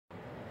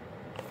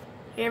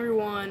Hey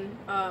everyone,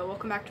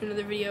 welcome back to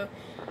another video.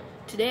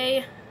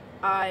 Today,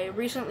 I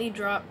recently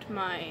dropped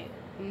my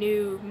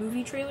new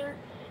movie trailer.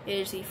 It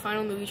is the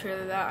final movie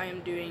trailer that I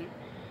am doing.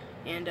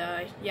 And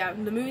yeah,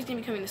 the movie's going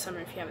to be coming this summer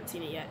if you haven't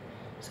seen it yet.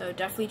 So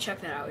definitely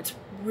check that out. It's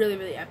really,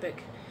 really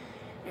epic.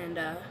 And,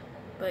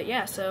 but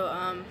yeah,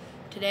 so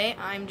today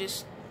I'm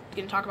just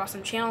going to talk about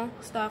some channel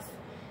stuff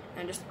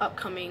and just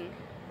upcoming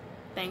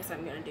things that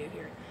I'm going to do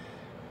here.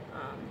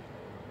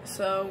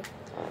 So,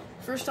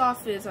 first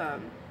off is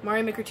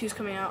Mario Maker 2 is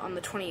coming out on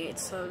the 28th,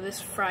 so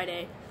this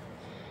Friday.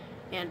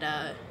 And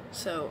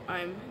so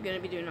I'm going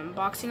to be doing an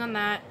unboxing on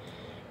that,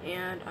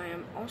 and I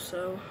am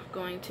also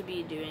going to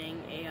be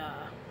doing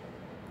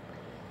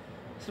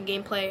some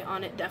gameplay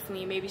on it,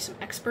 definitely, maybe some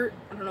expert.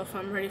 I don't know if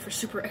I'm ready for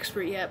super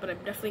expert yet, but I'm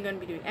definitely going to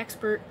be doing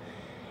expert.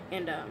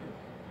 And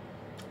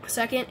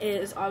second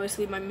is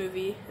obviously my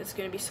movie. It's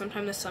going to be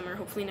sometime this summer,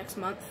 hopefully next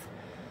month.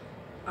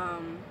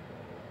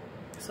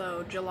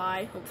 So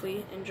July,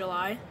 hopefully in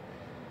July.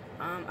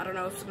 I don't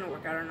know if it's going to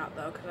work out or not,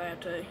 though, because I have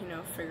to,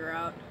 figure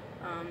out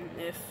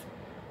if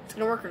it's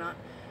going to work or not.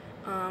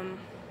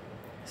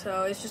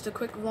 So it's just a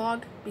quick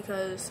vlog,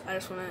 because I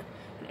just want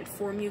to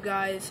inform you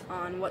guys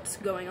on what's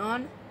going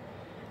on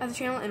at the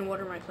channel and what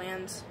are my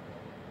plans.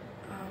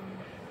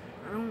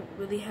 I don't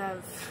really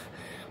have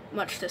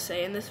much to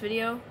say in this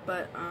video,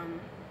 but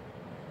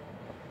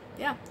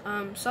yeah,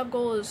 sub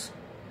goal is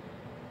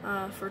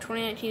for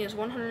 2019 is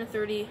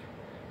 130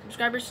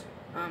 subscribers,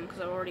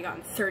 because I've already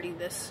gotten 30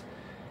 this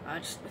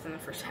just within the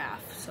first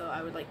half, so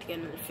I would like to get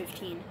another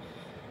 15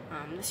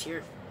 this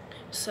year.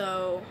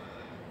 So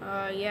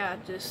yeah,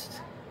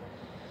 just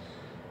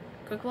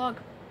quick vlog.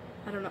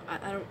 I don't know,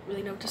 I don't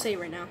really know what to say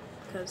right now,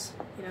 because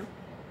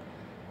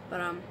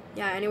but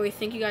yeah, anyway,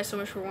 thank you guys so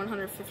much for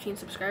 115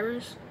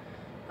 subscribers.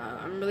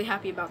 I'm really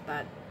happy about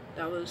that.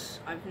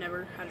 I've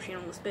never had a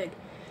channel this big.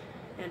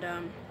 And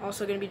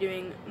also going to be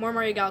doing more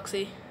Mario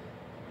Galaxy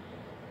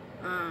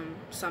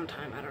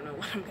sometime. I don't know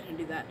when I'm going to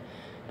do that,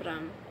 but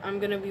I'm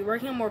going to be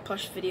working on more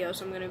plush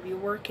videos. I'm going to be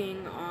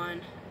working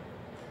on,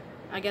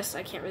 I guess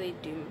I can't really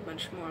do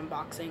much more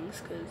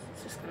unboxings because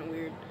it's just kind of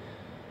weird,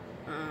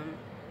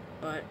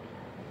 but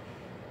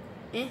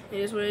it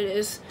is what it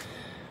is.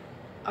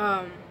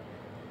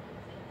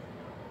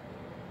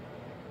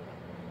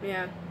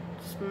 Yeah,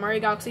 Mario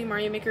Galaxy,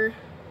 Mario Maker,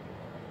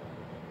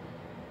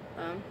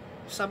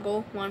 sub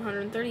goal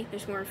 130.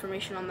 There's more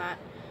information on that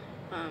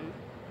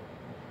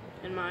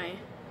in my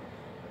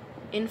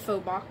info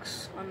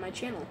box on my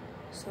channel,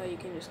 so you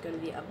can just go to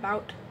the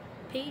about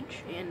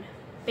page and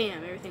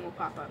bam, everything will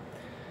pop up.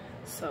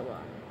 So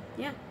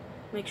yeah,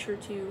 make sure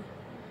to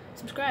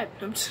subscribe.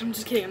 I'm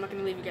just kidding, I'm not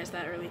gonna leave you guys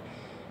that early.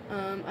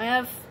 I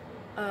have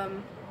a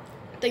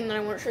thing that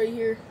I want to show you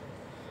here.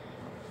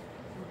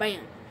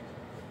 Bam,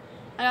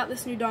 I got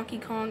this new Donkey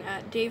Kong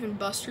at Dave &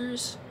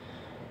 Buster's.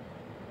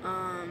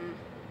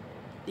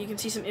 You can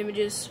see some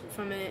images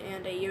from it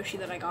and a Yoshi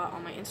that I got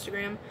on my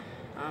Instagram,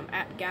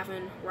 at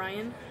Gavin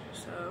Ryan.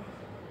 So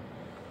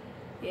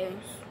yeah,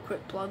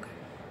 quick plug.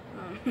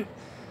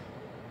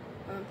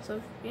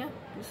 So yeah,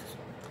 this is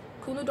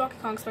cool new Donkey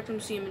Kong. Expect to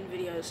see him in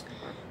videos.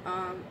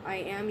 I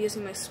am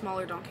using my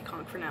smaller Donkey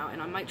Kong for now, and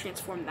I might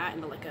transform that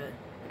into like a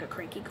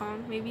Cranky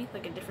Kong, maybe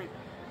like a different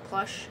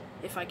plush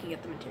if I can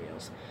get the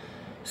materials.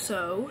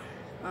 So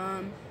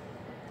yeah,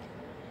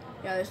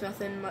 there's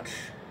nothing much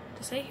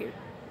to say here.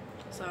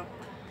 So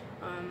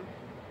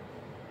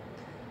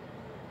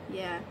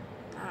yeah,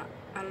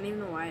 I don't even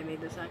know why I made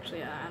this,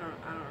 actually. I don't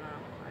know.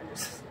 I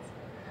just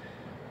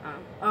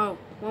oh,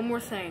 one more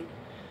thing.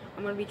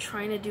 I'm gonna be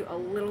trying to do a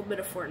little bit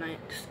of Fortnite,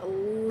 just a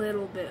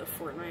little bit of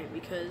Fortnite,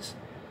 because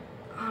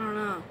I don't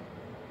know.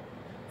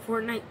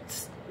 Fortnite,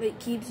 it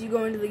keeps you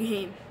going to the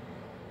game.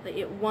 Like,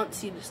 it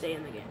wants you to stay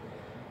in the game,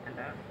 and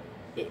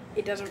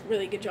it does a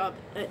really good job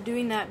at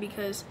doing that,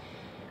 because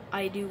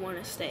I do want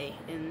to stay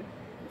in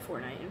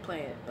Fortnite and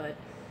play it, but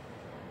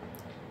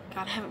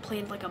God, I haven't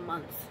played in like a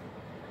month.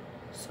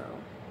 So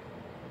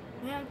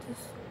yeah,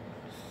 just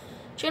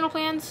channel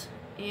plans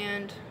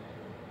and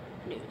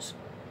news.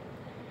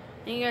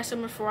 Thank you guys so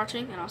much for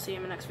watching, and I'll see you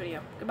in the next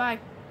video. Goodbye.